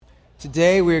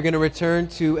Today we are going to return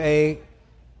to a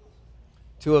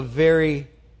very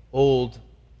old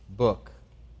book,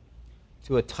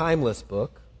 to a timeless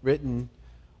book written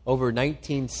over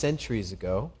 19 centuries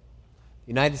ago.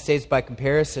 The United States, by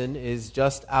comparison, is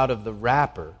just out of the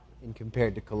wrapper in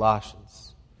compared to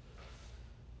Colossians.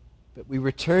 But we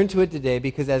return to it today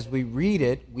because as we read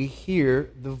it, we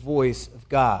hear the voice of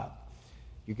God.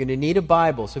 You're going to need a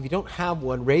Bible, so if you don't have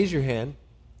one, raise your hand,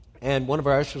 and one of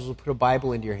our ushers will put a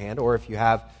Bible into your hand, or if you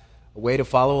have a way to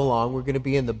follow along, we're going to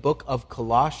be in the book of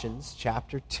Colossians,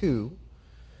 chapter 2.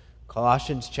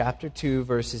 Colossians, chapter 2,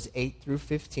 verses 8 through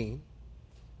 15.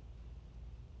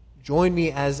 Join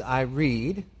me as I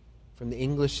read from the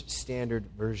English Standard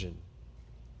Version.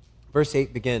 Verse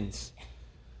 8 begins,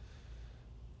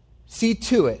 "See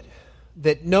to it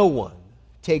that no one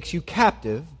takes you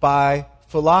captive by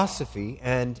philosophy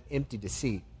and empty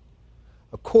deceit,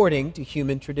 according to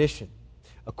human tradition,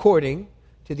 according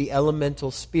to the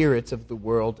elemental spirits of the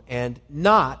world, and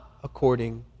not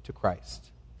according to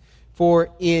Christ. For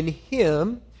in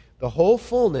Him the whole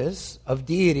fullness of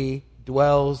deity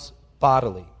dwells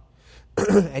bodily,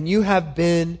 and you have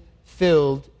been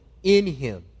filled in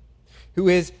Him, who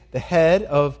is the head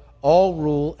of all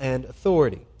rule and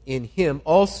authority. In Him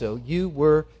also you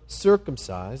were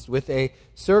circumcised with a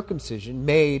circumcision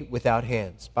made without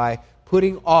hands, by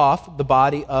putting off the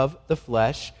body of the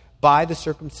flesh by the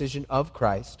circumcision of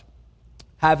Christ,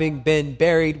 having been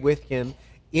buried with Him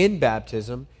in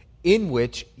baptism, in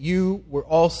which you were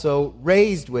also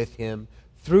raised with Him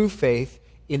through faith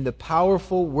in the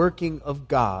powerful working of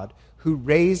God, who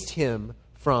raised Him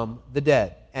from the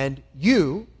dead. And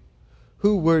you,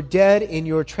 who were dead in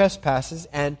your trespasses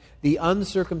and the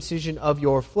uncircumcision of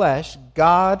your flesh,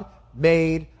 God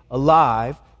made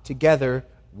alive together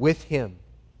with Him,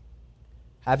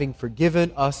 having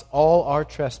forgiven us all our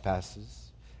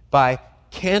trespasses by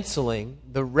canceling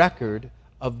the record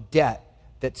of debt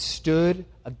that stood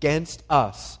against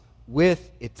us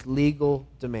with its legal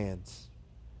demands.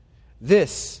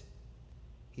 This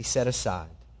He set aside,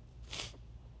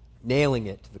 nailing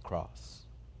it to the cross.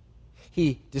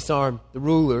 He disarmed the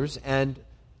rulers and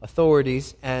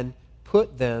authorities and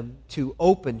put them to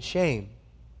open shame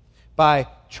by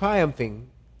triumphing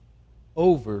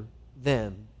over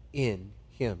them in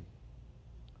Him."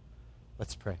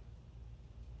 Let's pray.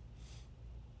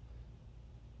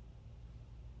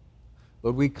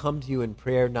 Lord, we come to you in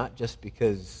prayer not just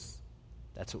because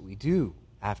that's what we do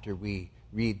after we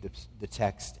read the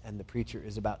text and the preacher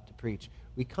is about to preach.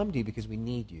 We come to you because we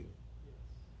need you.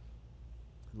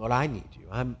 Lord, I need you.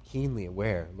 I'm keenly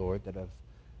aware, Lord, that of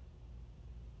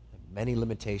many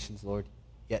limitations, Lord,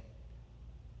 yet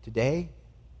today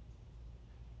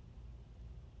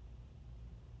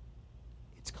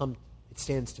it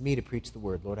stands to me to preach the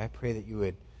word. Lord, I pray that you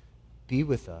would be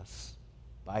with us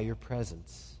by your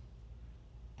presence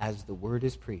as the word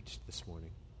is preached this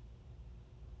morning.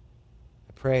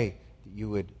 I pray that you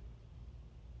would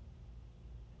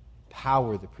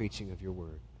empower the preaching of your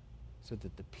word so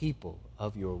that the people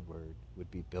of your word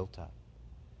would be built up.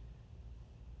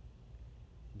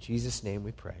 In Jesus' name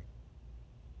we pray.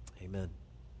 Amen.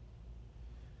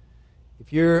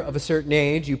 If you're of a certain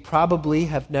age, you probably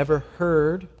have never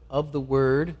heard of the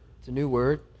word. It's a new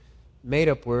word,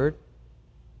 made-up word,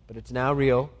 but it's now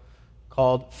real,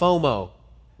 called FOMO,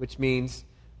 which means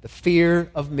the fear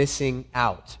of missing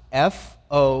out.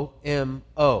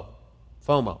 F-O-M-O,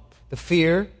 FOMO, the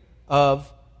fear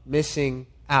of missing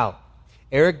out.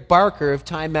 Eric Barker of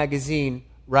Time magazine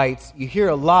writes, "You hear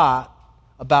a lot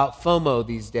about FOMO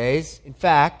these days. In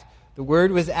fact, the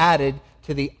word was added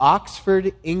to the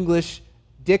Oxford English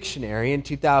Dictionary in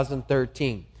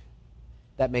 2013.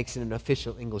 That makes it an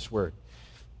official English word."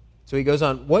 So he goes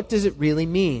on, what does it really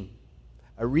mean?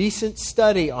 A recent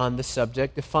study on the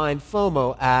subject defined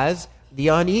FOMO as the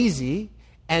uneasy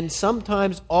and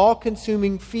sometimes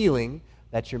all-consuming feeling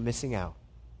that you're missing out,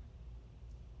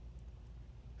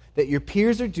 that your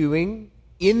peers are doing,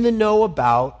 in the know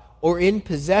about, or in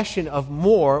possession of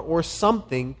more or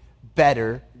something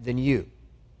better than you.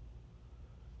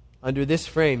 Under this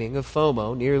framing of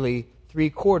FOMO, nearly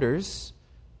 3/4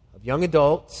 of young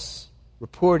adults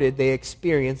reported they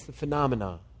experienced the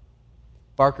phenomenon.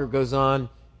 Barker goes on,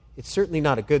 it's certainly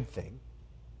not a good thing,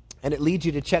 and it leads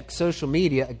you to check social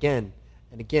media again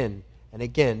and again and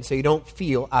again so you don't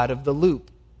feel out of the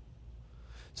loop.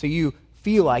 So you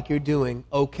feel like you're doing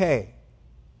okay.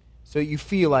 So you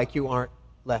feel like you aren't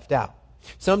left out.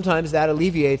 Sometimes that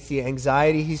alleviates the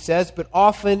anxiety, he says, but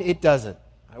often it doesn't.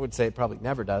 I would say it probably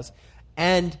never does.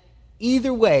 And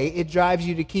either way, it drives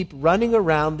you to keep running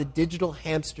around the digital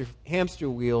hamster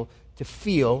wheel to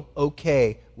feel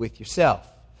okay with yourself.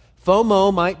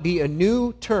 FOMO might be a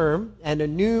new term and a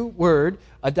new word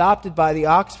adopted by the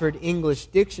Oxford English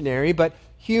Dictionary, but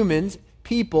humans,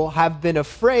 people, have been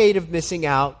afraid of missing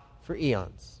out for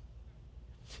eons.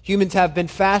 Humans have been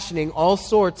fashioning all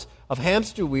sorts of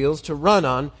hamster wheels to run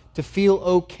on to feel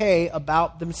okay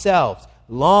about themselves,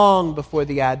 long before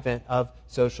the advent of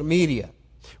social media.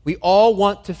 We all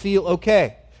want to feel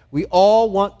okay. We all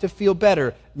want to feel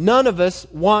better. None of us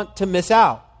want to miss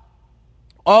out.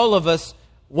 All of us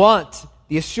want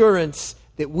the assurance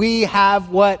that we have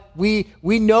what we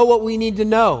know what we need to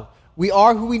know. We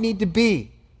are who we need to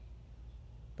be.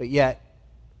 But yet,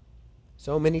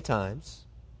 so many times,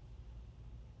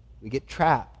 we get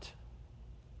trapped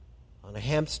on a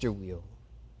hamster wheel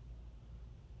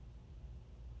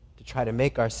to try to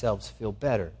make ourselves feel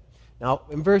better. Now,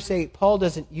 in verse 8, Paul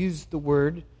doesn't use the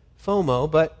word FOMO,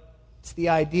 but it's the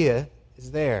idea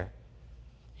is there.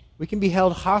 We can be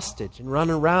held hostage and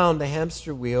run around the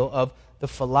hamster wheel of the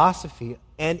philosophy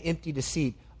and empty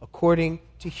deceit according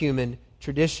to human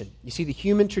tradition. You see, the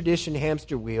human tradition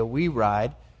hamster wheel we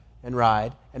ride and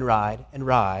ride and ride and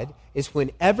ride is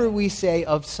whenever we say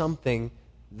of something,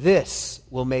 this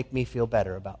will make me feel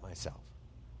better about myself.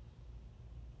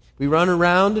 We run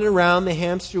around and around the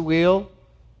hamster wheel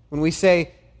when we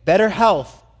say, better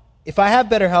health. If I have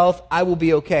better health, I will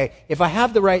be okay. If I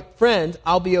have the right friends,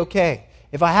 I'll be okay.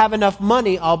 If I have enough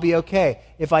money, I'll be okay.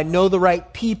 If I know the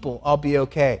right people, I'll be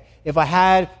okay. If I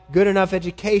had good enough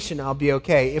education, I'll be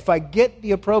okay. If I get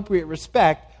the appropriate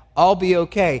respect, I'll be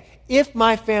okay. If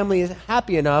my family is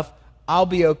happy enough, I'll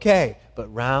be okay.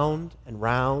 But round and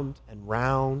round and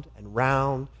round and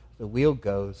round the wheel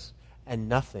goes, and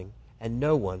nothing and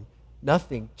no one,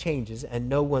 nothing changes, and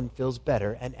no one feels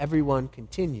better, and everyone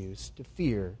continues to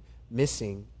fear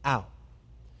missing out.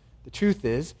 The truth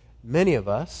is, many of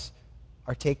us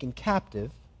are taken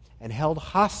captive and held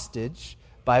hostage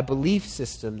by a belief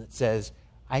system that says,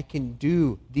 I can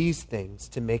do these things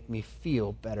to make me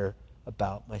feel better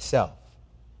about myself.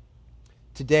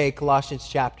 Today, Colossians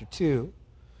chapter 2,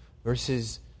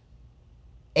 verses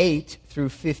 8 through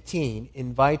 15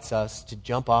 invites us to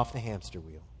jump off the hamster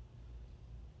wheel.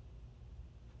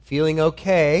 Feeling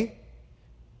okay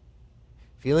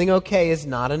is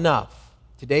not enough.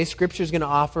 Today's scripture is going to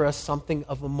offer us something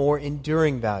of a more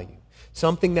enduring value.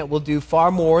 Something that will do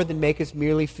far more than make us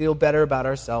merely feel better about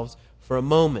ourselves for a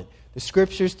moment. The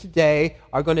scriptures today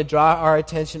are going to draw our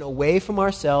attention away from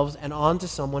ourselves and onto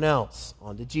someone else,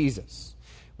 onto Jesus.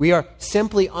 We are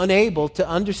simply unable to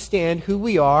understand who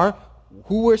we are,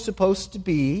 who we're supposed to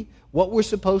be, what we're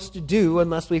supposed to do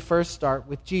unless we first start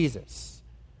with Jesus.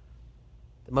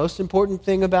 The most important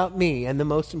thing about me and the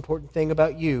most important thing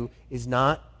about you is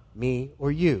not me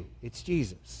or you. It's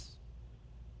Jesus.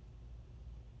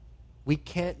 We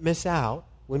can't miss out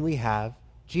when we have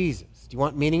Jesus. Do you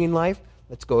want meaning in life?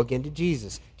 Let's go again to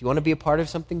Jesus. Do you want to be a part of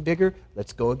something bigger?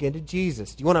 Let's go again to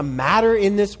Jesus. Do you want to matter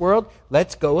in this world?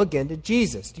 Let's go again to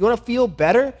Jesus. Do you want to feel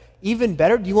better? Even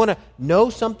better? Do you want to know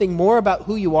something more about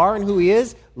who you are and who He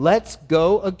is? Let's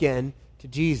go again to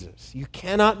Jesus. You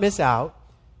cannot miss out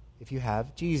if you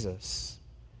have Jesus.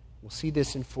 We'll see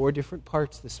this in 4 different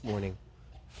parts this morning.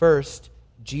 First,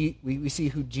 we see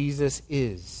who Jesus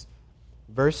is.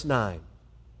 Verse 9.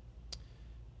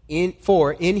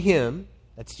 For in Him,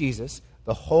 that's Jesus,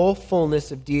 the whole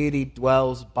fullness of deity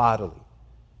dwells bodily.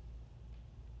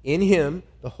 In Him,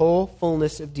 the whole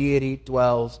fullness of deity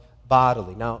dwells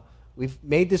bodily. Now, we've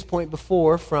made this point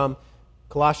before from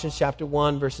Colossians chapter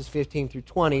 1, verses 15 through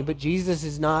 20, but Jesus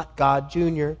is not God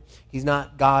Jr. He's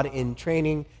not God in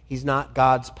training. He's not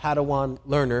God's Padawan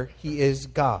learner. He is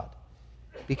God.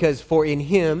 Because for in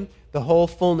Him, the whole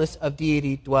fullness of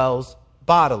deity dwells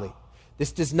bodily.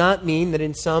 This does not mean that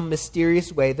in some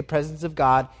mysterious way the presence of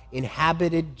God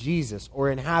inhabited Jesus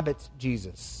or inhabits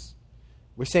Jesus.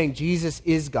 We're saying Jesus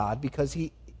is God because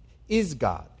He is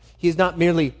God. He is not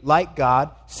merely like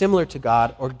God, similar to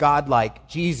God, or God-like.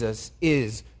 Jesus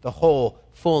is the whole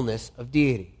fullness of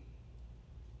deity.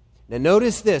 Now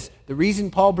notice this. The reason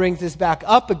Paul brings this back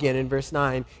up again in verse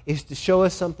 9 is to show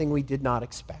us something we did not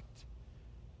expect.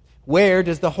 Where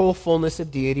does the whole fullness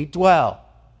of deity dwell?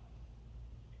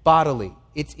 Bodily.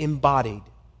 It's embodied.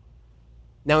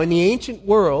 Now in the ancient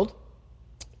world,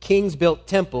 kings built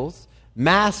temples,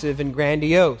 massive and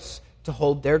grandiose, to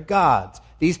hold their gods.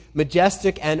 These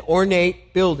majestic and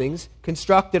ornate buildings,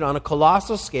 constructed on a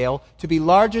colossal scale to be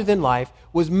larger than life,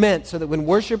 was meant so that when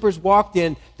worshipers walked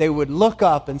in, they would look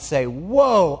up and say,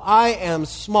 "Whoa, I am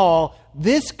small.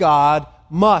 This God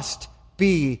must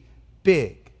be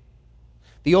big."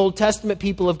 The Old Testament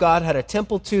people of God had a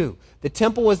temple too. The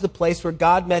temple was the place where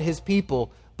God met His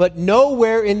people, but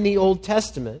nowhere in the Old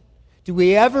Testament Do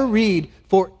we ever read,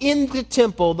 "For in the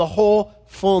temple the whole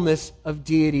fullness of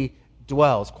deity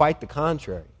dwells"? Quite the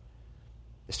contrary.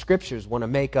 The Scriptures want to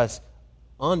make us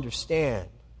understand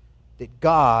that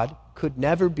God could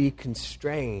never be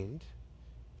constrained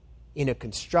in a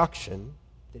construction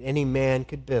that any man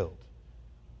could build.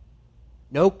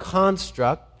 No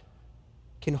construct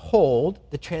can hold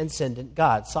the transcendent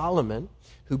God. Solomon,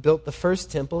 who built the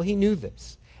first temple, he knew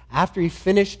this. After he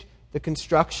finished the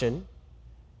construction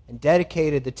and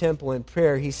dedicated the temple in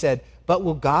prayer, he said, "But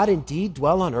will God indeed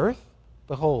dwell on earth?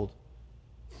 Behold,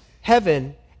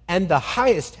 heaven and the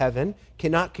highest heaven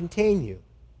cannot contain you.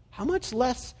 How much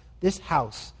less this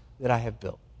house that I have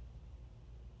built?"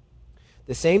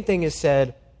 The same thing is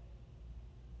said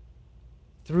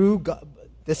through God.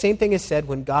 The same thing is said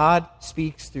when God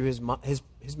speaks through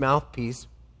his mouthpiece,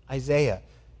 Isaiah,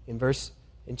 in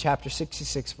chapter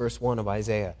 66, verse 1 of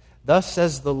Isaiah. "Thus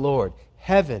says the Lord,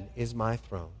 heaven is my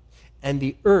throne, and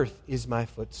the earth is my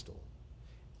footstool.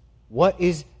 What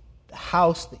is the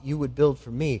house that you would build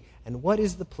for me, and what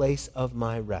is the place of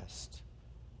my rest?"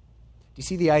 Do you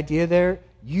see the idea there?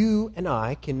 You and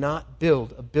I cannot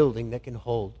build a building that can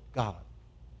hold God.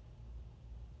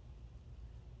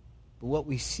 But what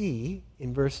we see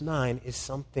in verse 9 is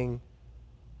something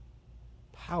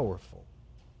powerful.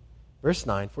 Verse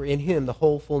 9, "For in him the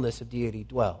whole fullness of deity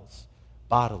dwells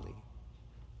bodily."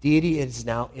 Deity is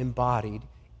now embodied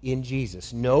in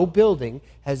Jesus. No building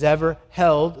has ever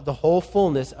held the whole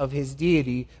fullness of his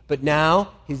deity, but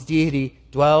now his deity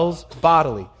dwells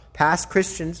bodily. Past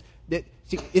Christians,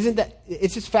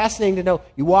 it's just fascinating to know.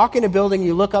 You walk in a building,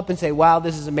 you look up and say, "Wow,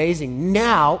 this is amazing."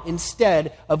 Now,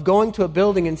 instead of going to a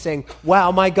building and saying,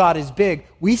 "Wow, my God is big,"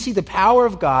 we see the power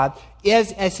of God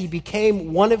as he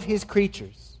became one of his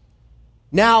creatures.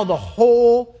 Now the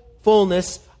whole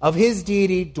fullness of his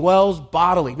deity dwells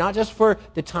bodily, not just for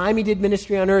the time he did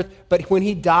ministry on earth, but when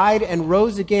he died and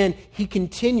rose again, he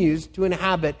continues to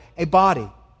inhabit a body.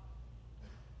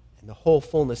 And the whole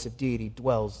fullness of deity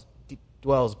dwells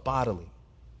bodily.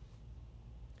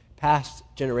 Past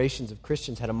generations of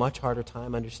Christians had a much harder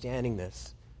time understanding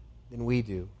this than we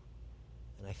do.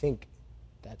 And I think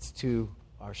that's to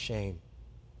our shame.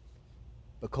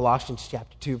 But Colossians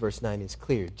chapter 2, verse 9 is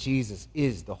clear. Jesus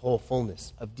is the whole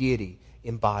fullness of deity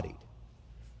embodied.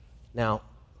 Now,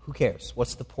 who cares?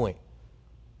 What's the point?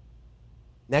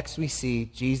 Next we see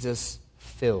Jesus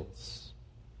fills.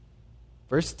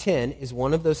 Verse 10 is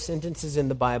one of those sentences in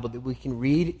the Bible that we can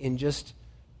read in just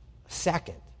a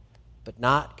second, but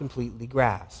not completely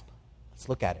grasp. Let's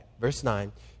look at it. Verse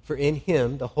 9, "For in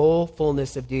him the whole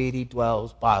fullness of deity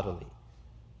dwells bodily,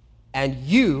 and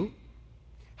you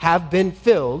have been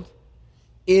filled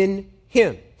in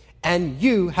him." And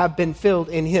you have been filled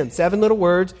in him. 7 little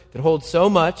words that hold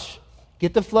so much.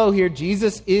 Get the flow here.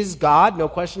 Jesus is God, no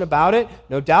question about it,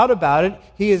 no doubt about it.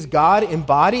 He is God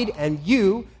embodied, and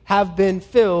you have been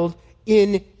filled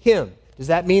in him. Does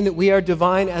that mean that we are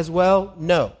divine as well?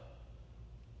 No.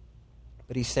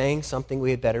 But he's saying something we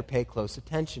had better pay close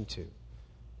attention to.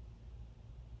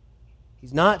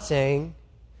 He's not saying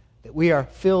that we are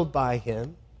filled by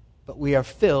him, but we are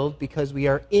filled because we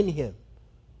are in him.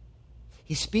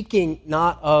 He's speaking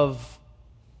not of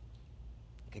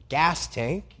like a gas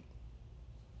tank.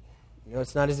 You know,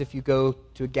 it's not as if you go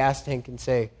to a gas tank and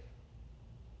say,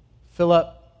 "Fill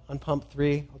up on pump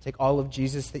 3. I'll take all of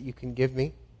Jesus that you can give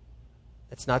me."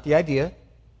 That's not the idea.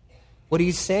 What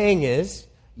he's saying is,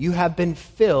 you have been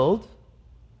filled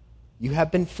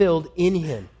in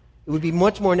him. It would be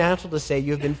much more natural to say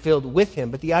you have been filled with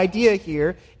him. But the idea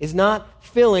here is not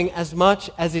filling as much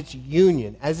as it's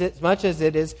union, as much as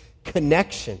it is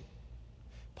connection.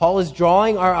 Paul is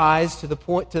drawing our eyes to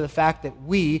the fact that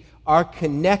we are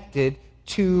connected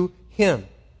to him.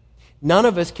 None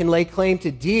of us can lay claim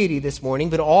to deity this morning,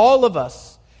 but all of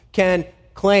us can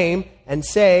claim and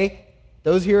say,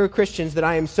 those here are Christians, that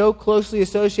I am so closely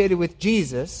associated with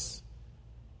Jesus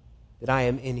that I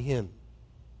am in him.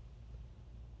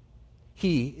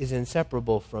 He is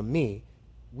inseparable from me.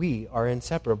 We are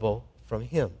inseparable from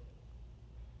him.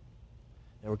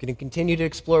 Now we're going to continue to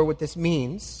explore what this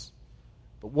means.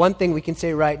 But one thing we can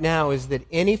say right now is that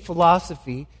any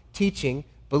philosophy, teaching,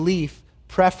 belief,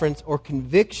 preference, or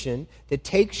conviction that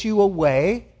takes you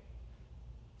away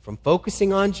from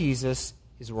focusing on Jesus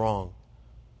is wrong.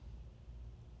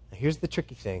 Now here's the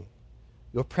tricky thing.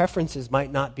 Your preferences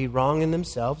might not be wrong in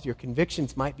themselves. Your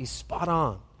convictions might be spot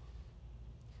on.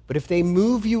 But if they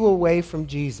move you away from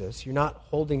Jesus, you're not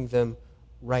holding them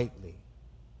rightly.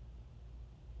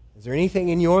 Is there anything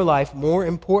in your life more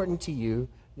important to you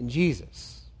than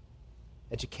Jesus?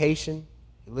 Education,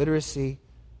 illiteracy,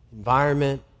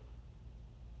 environment,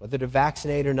 whether to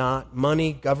vaccinate or not,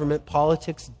 money, government,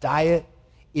 politics, diet,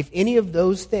 if any of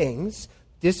those things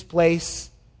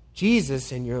displace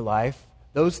Jesus in your life,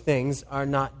 those things are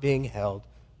not being held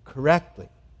correctly.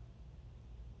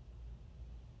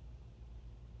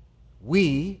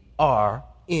 We are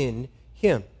in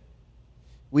Him.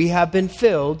 We have been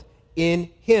filled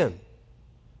in Him.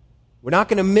 We're not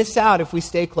going to miss out if we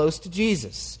stay close to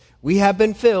Jesus. We have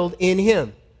been filled in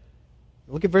Him.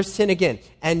 Look at verse 10 again.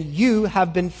 And you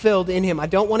have been filled in Him. I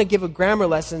don't want to give a grammar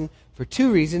lesson for two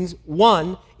reasons.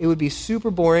 One, it would be super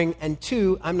boring. And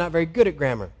two, I'm not very good at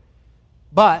grammar.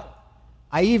 But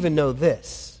I even know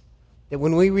this, that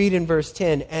when we read in verse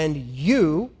 10, and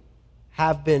you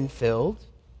have been filled,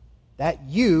 that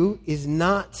you is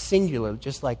not singular,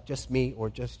 just like just me or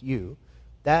just you.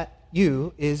 That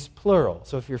you is plural.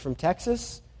 So if you're from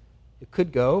Texas, it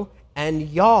could go, and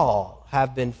y'all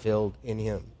have been filled in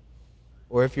Him.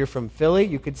 Or if you're from Philly,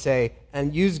 you could say,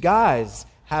 and yous guys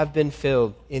have been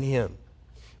filled in Him.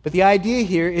 But the idea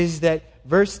here is that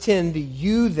verse 10, the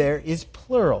you there is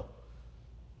plural.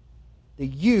 The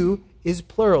you is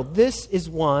plural. This is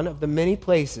one of the many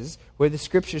places where the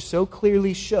Scriptures so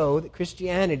clearly show that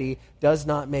Christianity does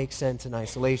not make sense in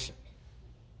isolation.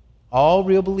 All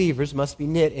real believers must be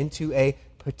knit into a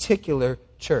particular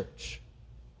church.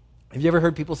 Have you ever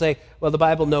heard people say, well, the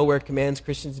Bible nowhere commands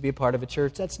Christians to be a part of a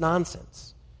church? That's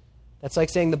nonsense. That's like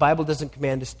saying the Bible doesn't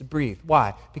command us to breathe.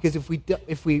 Why? Because if we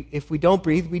don't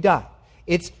breathe, we die.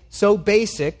 It's so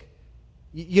basic,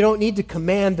 you don't need to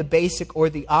command the basic or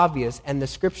the obvious, and the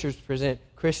Scriptures present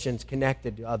Christians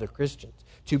connected to other Christians.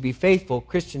 To be faithful,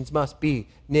 Christians must be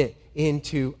knit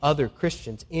into other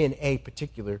Christians in a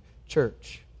particular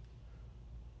church.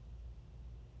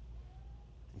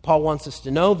 Paul wants us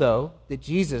to know, though, that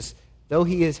Jesus, though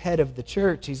He is head of the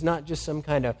church, He's not just some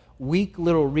kind of weak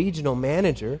little regional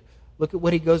manager. Look at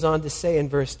what he goes on to say in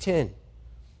verse 10.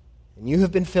 And you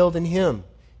have been filled in Him.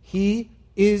 He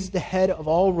is the head of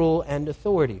all rule and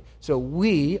authority. So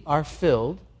we are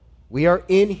filled, we are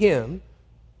in Him,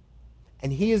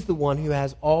 and He is the one who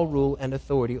has all rule and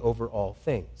authority over all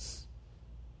things.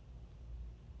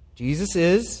 Jesus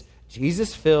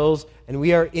fills, and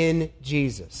we are in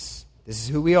Jesus. This is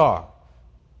who we are.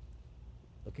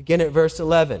 Look again at verse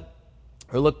 11.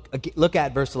 Or look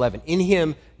at verse 11. In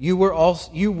Him you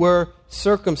were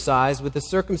circumcised with a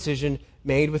circumcision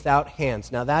made without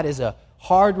hands. Now that is a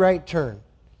hard right turn.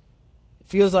 It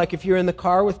feels like if you're in the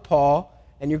car with Paul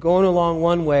and you're going along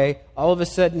one way, all of a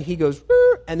sudden he goes,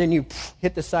 and then you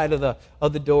hit the side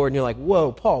of the door and you're like,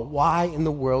 whoa, Paul, why in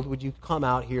the world would you come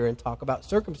out here and talk about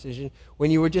circumcision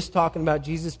when you were just talking about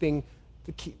Jesus being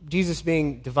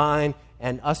divine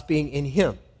and us being in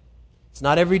Him? It's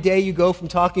not every day you go from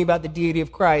talking about the deity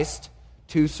of Christ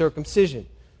to circumcision.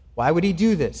 Why would He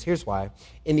do this? Here's why.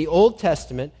 In the Old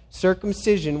Testament,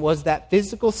 circumcision was that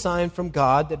physical sign from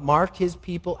God that marked His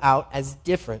people out as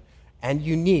different and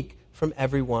unique from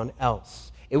everyone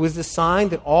else. It was the sign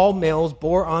that all males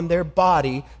bore on their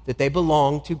body that they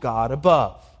belonged to God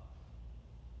above.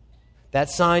 That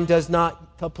sign does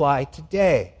not apply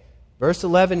today. Verse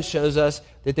 11 shows us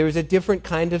that there is a different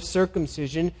kind of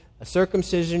circumcision, a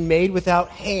circumcision made without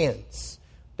hands,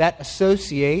 that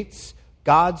associates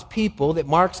God's people, that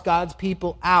marks God's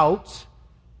people out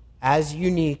as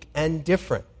unique and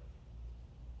different.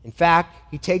 In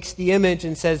fact, he takes the image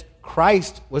and says,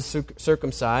 Christ was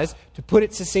circumcised. To put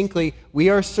it succinctly, we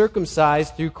are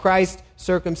circumcised through Christ's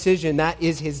circumcision. That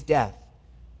is His death.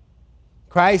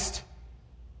 Christ's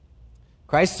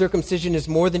circumcision is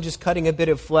more than just cutting a bit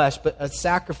of flesh, but a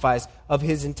sacrifice of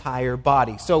His entire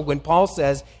body. So when Paul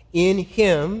says, in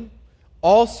Him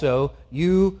also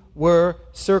you were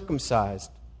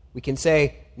circumcised, we can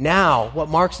say, now what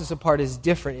marks us apart is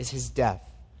different, is His death.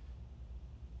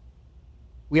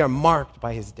 We are marked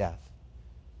by His death.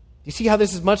 Do you see how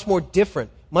this is much more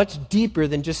different, much deeper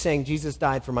than just saying Jesus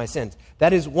died for my sins?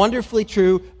 That is wonderfully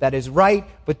true, that is right,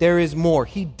 but there is more.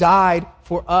 He died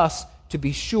for us, to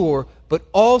be sure, but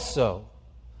also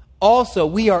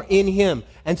we are in Him.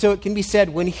 And so it can be said,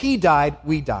 when He died,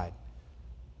 we died.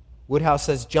 Woodhouse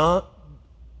says,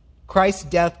 Christ's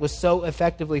death was so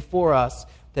effectively for us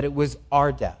that it was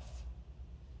our death.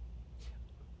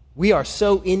 We are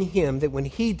so in Him that when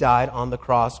He died on the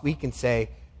cross, we can say,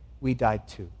 we died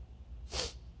too.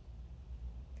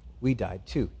 We died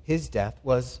too. His death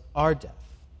was our death.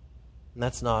 And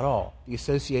that's not all. The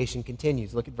association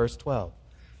continues. Look at verse 12.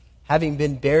 Having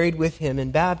been buried with Him in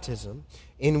baptism,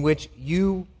 in which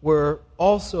you were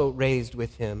also raised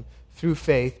with Him through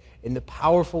faith in the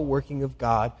powerful working of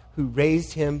God who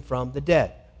raised Him from the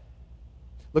dead.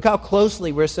 Look how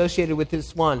closely we're associated with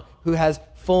this one who has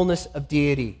fullness of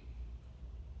deity.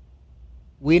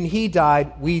 When he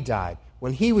died, we died.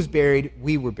 When he was buried,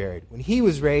 we were buried. When he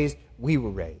was raised, we were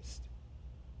raised.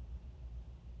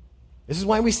 This is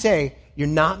why we say you're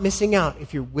not missing out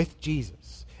if you're with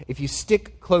Jesus. If you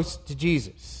stick close to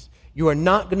Jesus, you are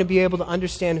not going to be able to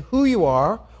understand who you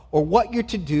are or what you're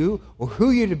to do or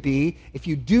who you're to be if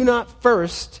you do not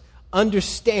first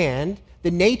understand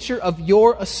the nature of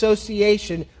your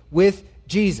association with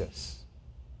Jesus.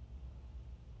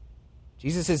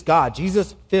 Jesus is God.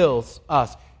 Jesus fills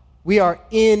us. We are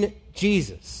in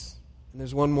Jesus. And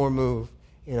there's one more move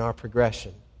in our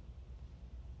progression.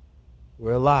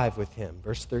 We're alive with him.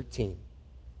 Verse 13.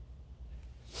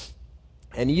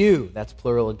 And you, that's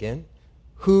plural again,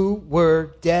 who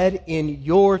were dead in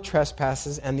your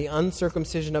trespasses and the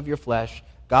uncircumcision of your flesh,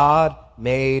 God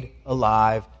made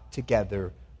alive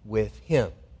together with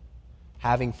him,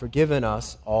 having forgiven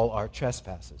us all our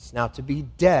trespasses. Now, to be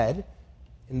dead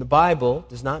in the Bible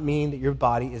does not mean that your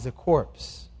body is a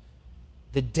corpse.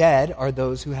 The dead are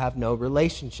those who have no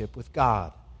relationship with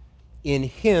God. In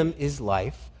him is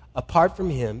life. Apart from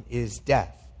him is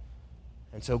death.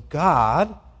 And so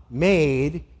God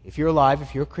made, if you're alive,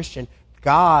 if you're a Christian,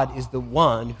 God is the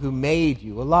one who made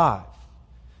you alive.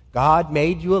 God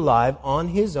made you alive on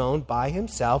his own, by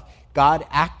himself. God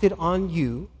acted on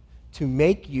you to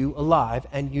make you alive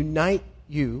and unite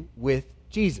you with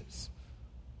Jesus.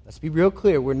 Let's be real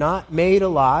clear. We're not made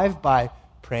alive by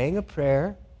praying a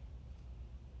prayer,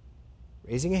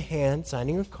 raising a hand,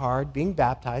 signing a card, being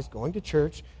baptized, going to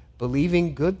church,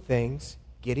 believing good things,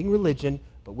 getting religion,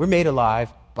 but we're made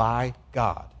alive by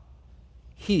God.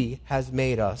 He has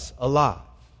made us alive.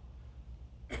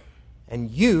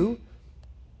 And you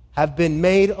have been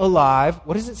made alive,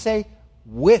 what does it say?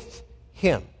 With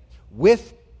him.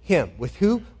 With him. With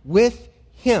who? With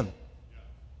him.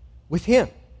 With him.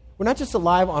 We're not just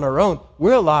alive on our own.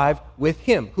 We're alive with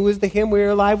him. Who is the him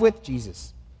we're alive with?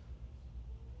 Jesus.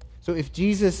 So if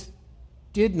Jesus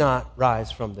did not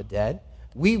rise from the dead,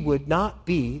 we would not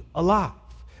be alive.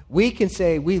 We can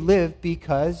say we live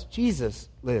because Jesus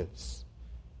lives.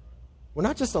 We're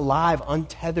not just alive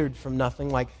untethered from nothing,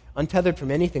 like untethered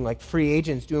from anything, like free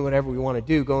agents doing whatever we want to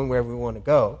do, going wherever we want to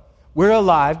go. We're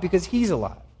alive because he's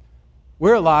alive.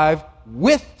 We're alive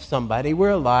with somebody. We're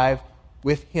alive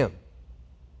with him.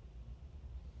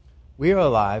 We are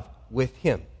alive with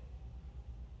him.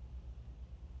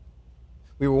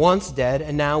 We were once dead,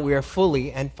 and now we are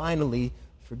fully and finally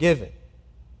forgiven.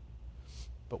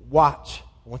 But watch.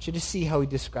 I want you to see how he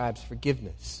describes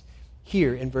forgiveness.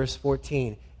 Here in verse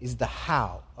 14 is the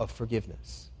how of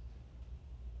forgiveness.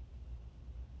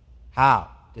 How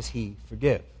does he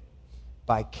forgive?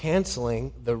 By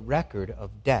canceling the record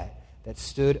of debt that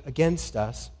stood against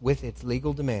us with its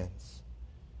legal demands.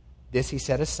 This he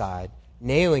set aside,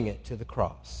 nailing it to the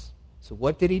cross. So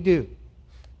what did he do?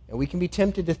 And we can be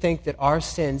tempted to think that our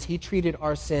sins, he treated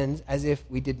our sins as if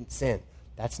we didn't sin.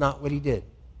 That's not what he did.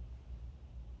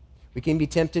 We can be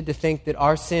tempted to think that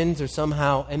our sins are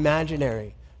somehow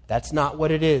imaginary. That's not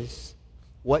what it is.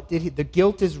 What did he? The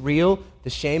guilt is real. The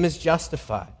shame is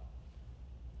justified.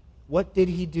 What did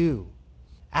he do?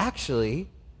 Actually,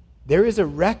 there is a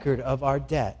record of our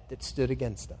debt that stood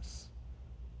against us.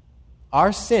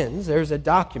 Our sins, there's a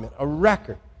document, a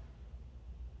record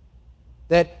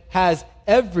that has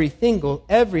every single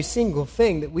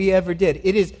thing that we ever did.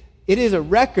 It is a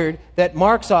record that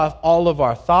marks off all of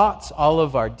our thoughts, all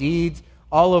of our deeds,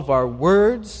 all of our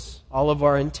words, all of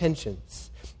our intentions.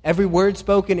 Every word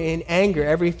spoken in anger,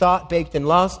 every thought baked in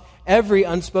lust, every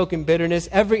unspoken bitterness,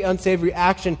 every unsavory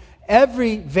action,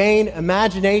 every vain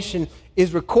imagination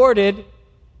is recorded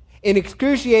in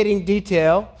excruciating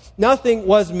detail. Nothing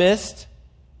was missed.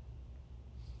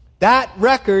 That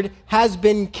record has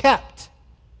been kept,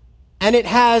 and it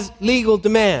has legal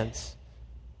demands.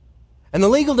 And the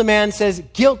legal demand says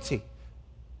guilty.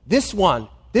 This one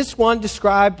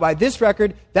described by this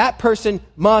record, that person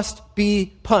must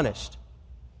be punished.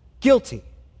 Guilty.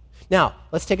 Now,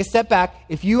 let's take a step back.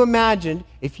 If you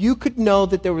could know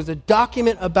that there was a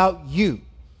document about you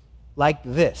like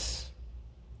this,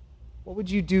 what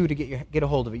would you do to get a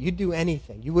hold of it? You'd do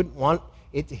anything. You wouldn't want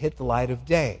it to hit the light of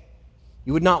day.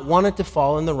 You would not want it to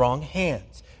fall in the wrong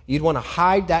hands. You'd want to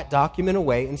hide that document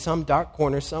away in some dark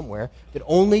corner somewhere that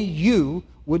only you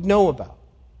would know about.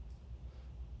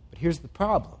 But here's the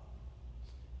problem.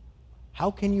 How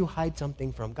can you hide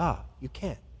something from God? You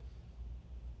can't.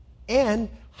 And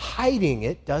hiding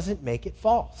it doesn't make it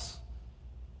false.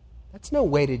 That's no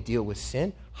way to deal with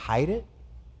sin. Hide it.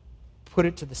 Put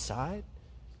it to the side.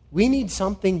 We need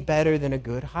something better than a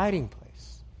good hiding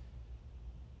place.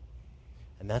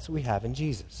 And that's what we have in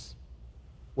Jesus.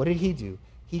 What did he do?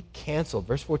 He canceled,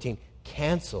 verse 14,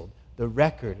 canceled the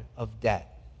record of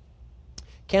debt.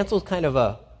 Cancel is kind of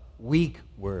a weak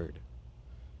word.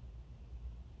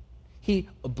 He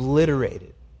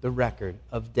obliterated the record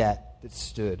of debt that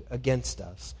stood against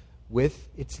us with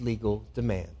its legal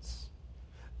demands.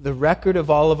 The record of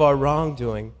all of our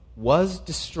wrongdoing was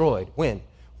destroyed. When?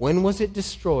 When was it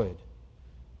destroyed?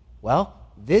 Well,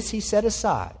 this he set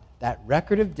aside, that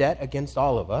record of debt against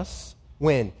all of us,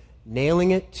 when?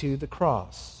 Nailing it to the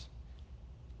cross.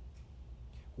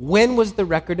 When was the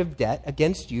record of debt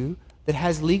against you that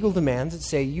has legal demands that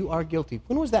say you are guilty?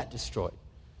 When was that destroyed?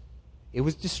 It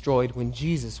was destroyed when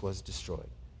Jesus was destroyed.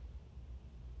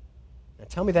 Now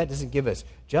tell me that doesn't give us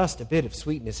just a bit of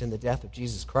sweetness in the death of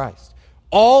Jesus Christ.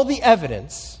 All the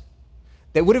evidence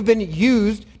that would have been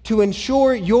used to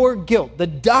ensure your guilt, the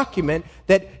document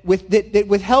that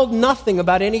withheld nothing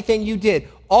about anything you did,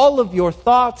 all of your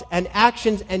thoughts and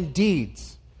actions and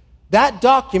deeds, that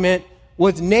document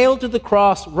was nailed to the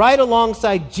cross right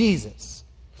alongside Jesus.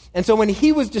 And so when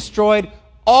he was destroyed,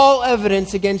 all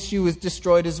evidence against you was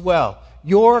destroyed as well.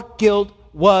 Your guilt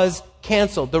was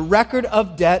canceled. The record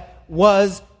of debt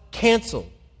was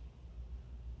canceled.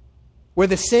 Were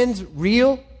the sins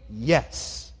real?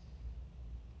 Yes.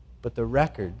 But the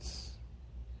records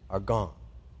are gone.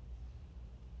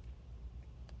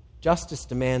 Justice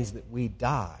demands that we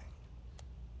die,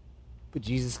 but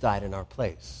Jesus died in our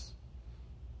place.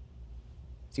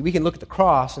 See, we can look at the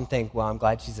cross and think, well, I'm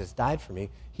glad Jesus died for me.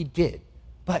 He did.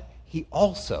 But he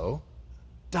also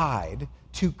died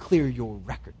to clear your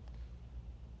record.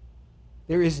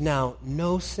 There is now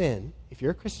no sin, if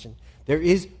you're a Christian, there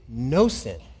is no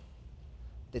sin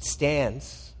that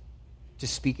stands to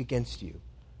speak against you.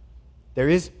 There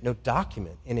is no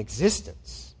document in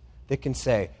existence that can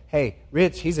say, hey,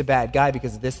 Rich, he's a bad guy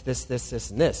because of this,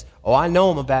 and this. Oh, I know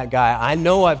I'm a bad guy. I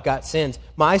know I've got sins.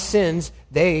 My sins,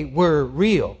 they were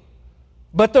real.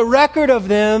 But the record of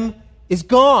them is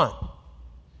gone.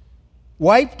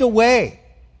 Wiped away.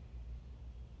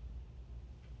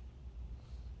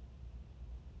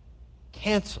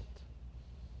 Canceled.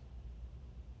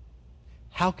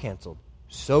 How canceled?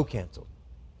 So canceled.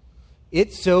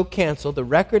 It's so canceled. The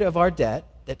record of our debt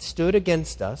that stood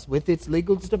against us with its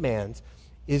legal demands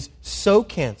is so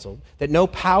canceled that no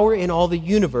power in all the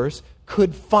universe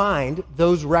could find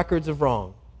those records of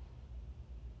wrong.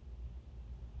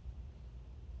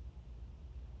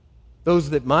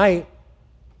 Those that might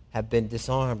have been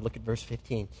disarmed. Look at verse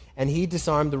 15. And he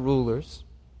disarmed the rulers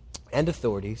and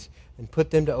authorities and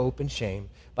put them to open shame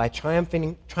by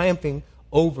triumphing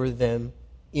over them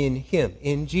in him.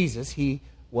 In Jesus,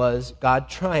 God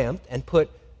triumphed and put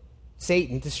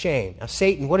Satan to shame. Now,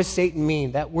 Satan, what does Satan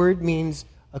mean? That word means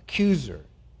accuser.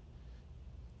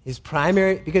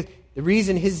 Because the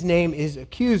reason his name is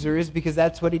accuser is because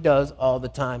that's what he does all the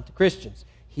time to Christians.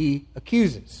 He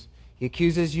accuses. He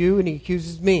accuses you and he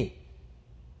accuses me.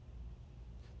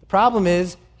 The problem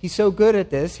is, he's so good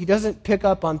at this, he doesn't pick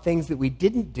up on things that we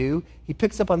didn't do. He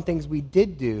picks up on things we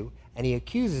did do, and he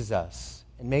accuses us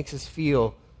and makes us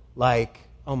feel like,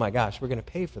 oh my gosh, we're going to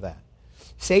pay for that.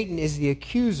 Satan is the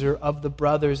accuser of the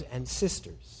brothers and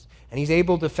sisters, and he's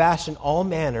able to fashion all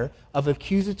manner of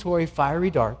accusatory fiery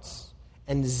darts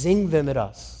and zing them at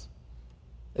us.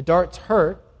 The darts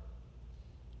hurt,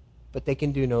 but they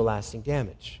can do no lasting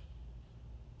damage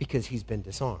because he's been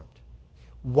disarmed.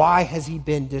 Why has he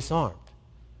been disarmed?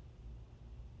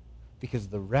 Because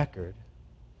the record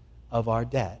of our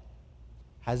debt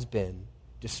has been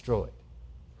destroyed.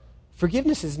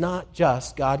 Forgiveness is not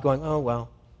just God going, oh, well,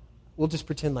 we'll just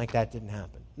pretend like that didn't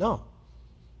happen. No.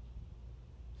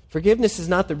 Forgiveness is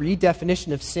not the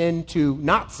redefinition of sin to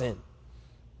not sin.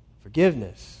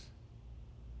 Forgiveness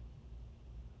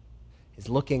is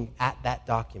looking at that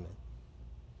document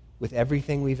with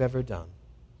everything we've ever done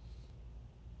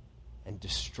and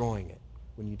destroying it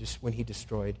when he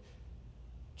destroyed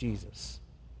Jesus.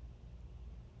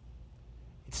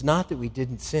 It's not that we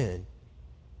didn't sin.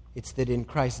 It's that in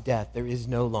Christ's death, there is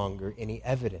no longer any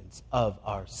evidence of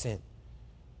our sin.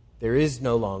 There is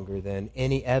no longer then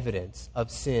any evidence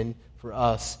of sin for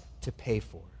us to pay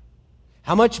for.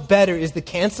 How much better is the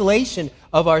cancellation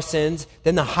of our sins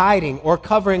than the hiding or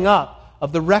covering up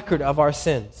of the record of our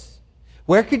sins?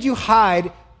 Where could you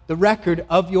hide the record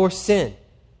of your sin?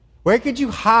 Where could you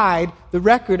hide the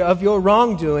record of your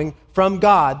wrongdoing from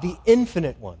God, the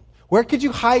infinite one? Where could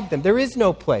you hide them? There is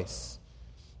no place.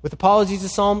 With apologies to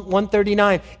Psalm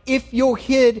 139, if you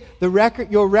hid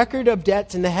your record of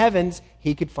debts in the heavens,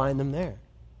 he could find them there.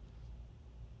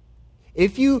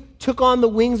 If you took on the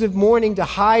wings of mourning to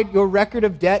hide your record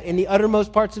of debt in the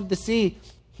uttermost parts of the sea,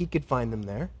 he could find them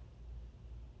there.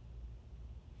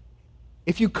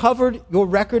 If you covered your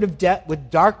record of debt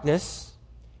with darkness,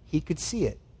 he could see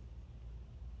it.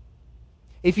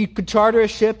 If you could charter a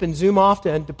ship and zoom off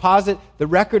and deposit the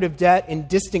record of debt in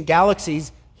distant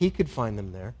galaxies, he could find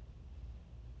them there.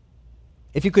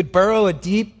 If you could burrow a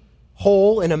deep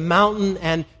hole in a mountain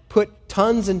and put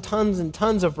tons and tons and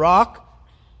tons of rock,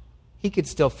 he could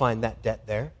still find that debt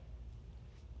there.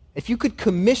 If you could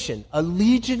commission a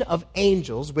legion of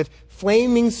angels with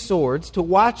flaming swords to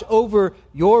watch over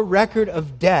your record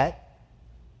of debt,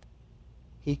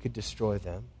 he could destroy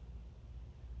them.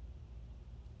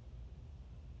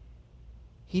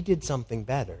 He did something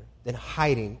better than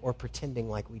hiding or pretending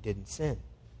like we didn't sin.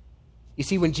 You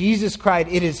see, when Jesus cried,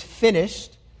 "It is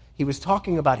finished," he was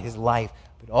talking about his life,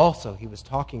 but also he was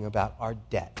talking about our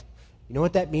debt. You know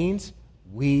what that means?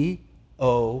 We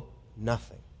owe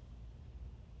nothing.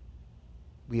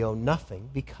 We owe nothing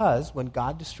because when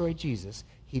God destroyed Jesus,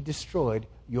 he destroyed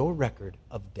your record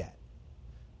of debt.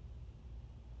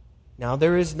 Now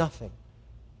there is nothing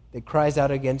that cries out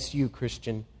against you,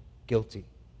 Christian, guilty.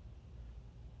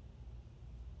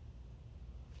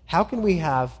 How can we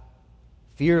have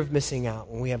fear of missing out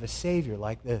when we have a Savior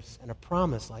like this and a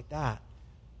promise like that?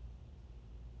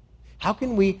 How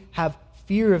can we have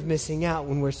fear of missing out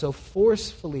when we're so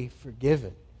forcefully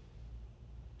forgiven,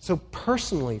 so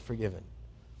personally forgiven?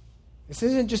 This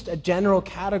isn't just a general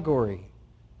category.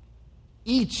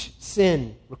 Each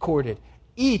sin recorded,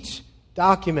 each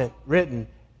document written,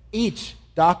 each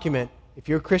document, if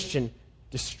you're a Christian,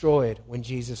 destroyed when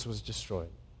Jesus was destroyed.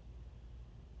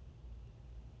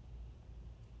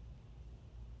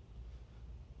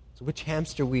 So which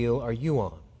hamster wheel are you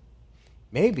on?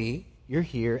 Maybe you're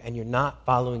here and you're not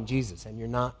following Jesus and you're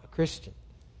not a Christian.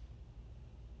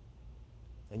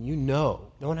 And you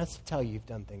know, no one has to tell you you've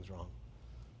done things wrong.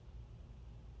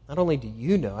 Not only do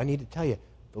you know, I need to tell you,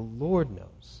 the Lord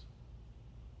knows.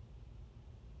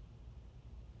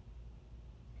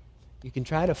 You can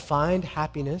try to find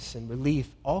happiness and relief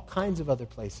all kinds of other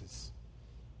places,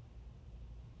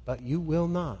 but you will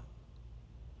not.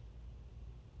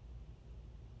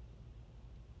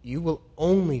 You will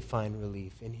only find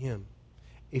relief in him.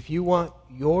 If you want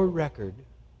your record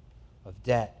of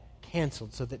debt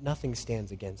canceled so that nothing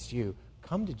stands against you,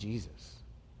 come to Jesus.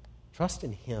 Trust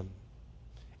in him.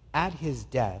 At his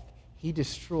death, he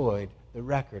destroyed the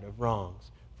record of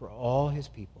wrongs for all his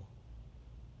people.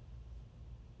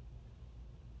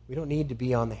 We don't need to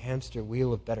be on the hamster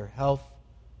wheel of better health,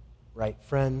 right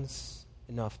friends,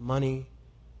 enough money,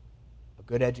 a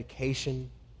good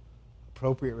education,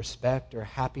 appropriate respect, or a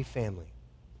happy family.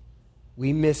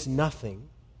 We miss nothing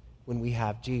when we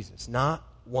have Jesus. Not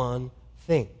one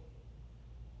thing.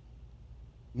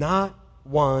 Not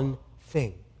one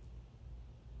thing.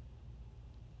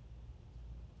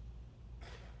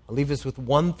 I'll leave us with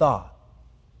one thought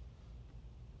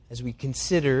as we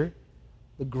consider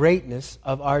the greatness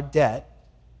of our debt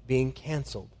being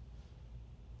canceled.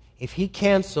 If he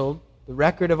canceled the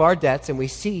record of our debts, and we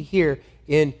see here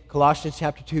in Colossians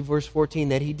chapter 2, verse 14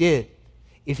 that he did.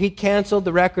 If he canceled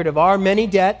the record of our many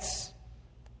debts,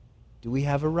 do we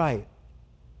have a right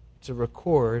to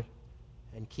record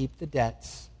and keep the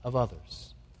debts of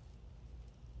others?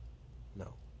 No.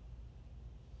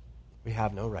 We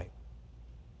have no right.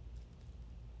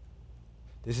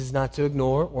 This is not to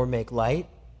ignore or make light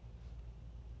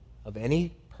of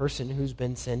any person who's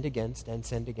been sinned against and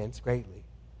sinned against greatly.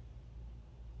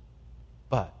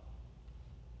 But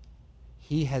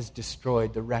he has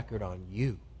destroyed the record on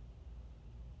you.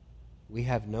 We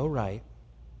have no right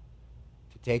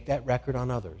to take that record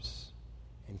on others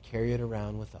and carry it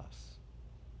around with us.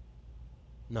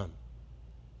 None.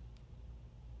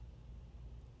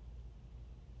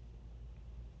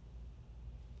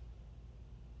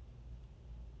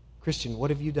 Christian, what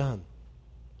have you done?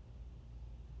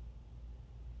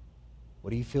 What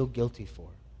do you feel guilty for?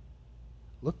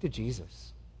 Look to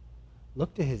Jesus.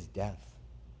 Look to his death.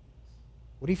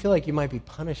 What do you feel like you might be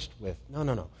punished with?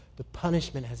 No. The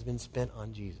punishment has been spent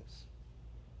on Jesus.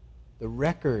 The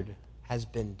record has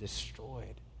been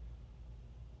destroyed.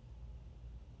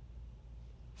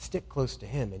 Stick close to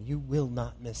him and you will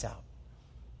not miss out.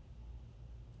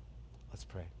 Let's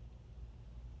pray.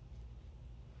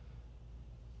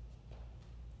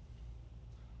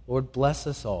 Lord, bless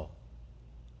us all.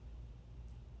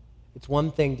 It's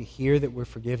one thing to hear that we're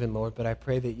forgiven, Lord, but I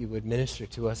pray that you would minister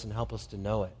to us and help us to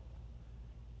know it.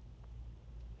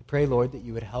 I pray, Lord, that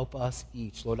you would help us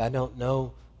each. Lord, I don't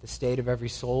know the state of every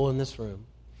soul in this room,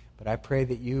 but I pray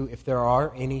that you, if there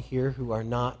are any here who are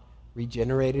not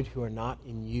regenerated, who are not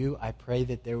in you, I pray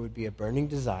that there would be a burning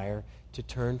desire to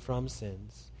turn from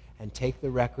sins and take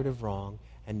the record of wrong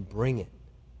and bring it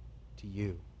to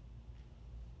you.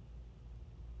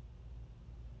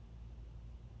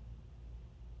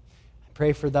 I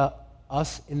pray for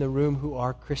us in the room who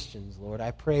are Christians, Lord.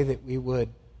 I pray that we would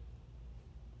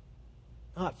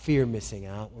not fear missing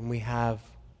out when we have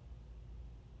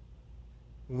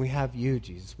you,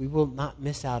 Jesus. We will not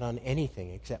miss out on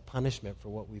anything except punishment for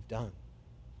what we've done.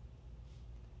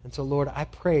 And so, Lord, I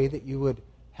pray that you would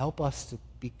help us to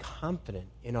be confident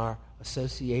in our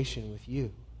association with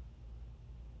you.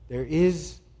 There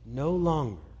is no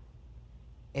longer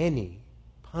any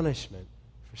punishment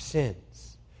for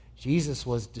sins. Jesus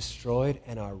was destroyed,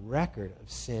 and our record of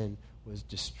sin was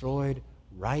destroyed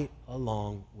right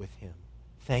along with him.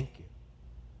 Thank you.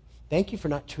 Thank you for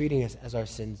not treating us as our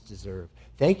sins deserve.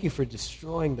 Thank you for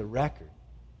destroying the record.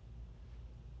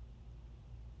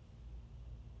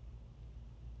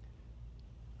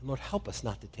 And Lord, help us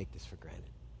not to take this for granted.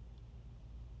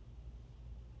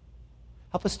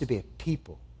 Help us to be a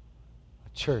people,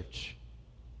 a church,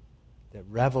 that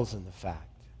revels in the fact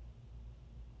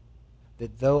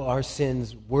that though our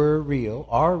sins were real,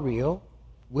 are real,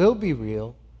 will be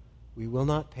real, we will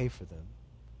not pay for them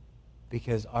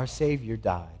because our Savior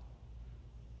died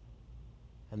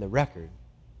and the record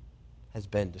has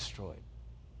been destroyed.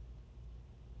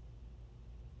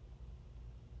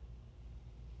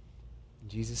 In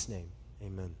Jesus' name,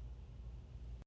 amen.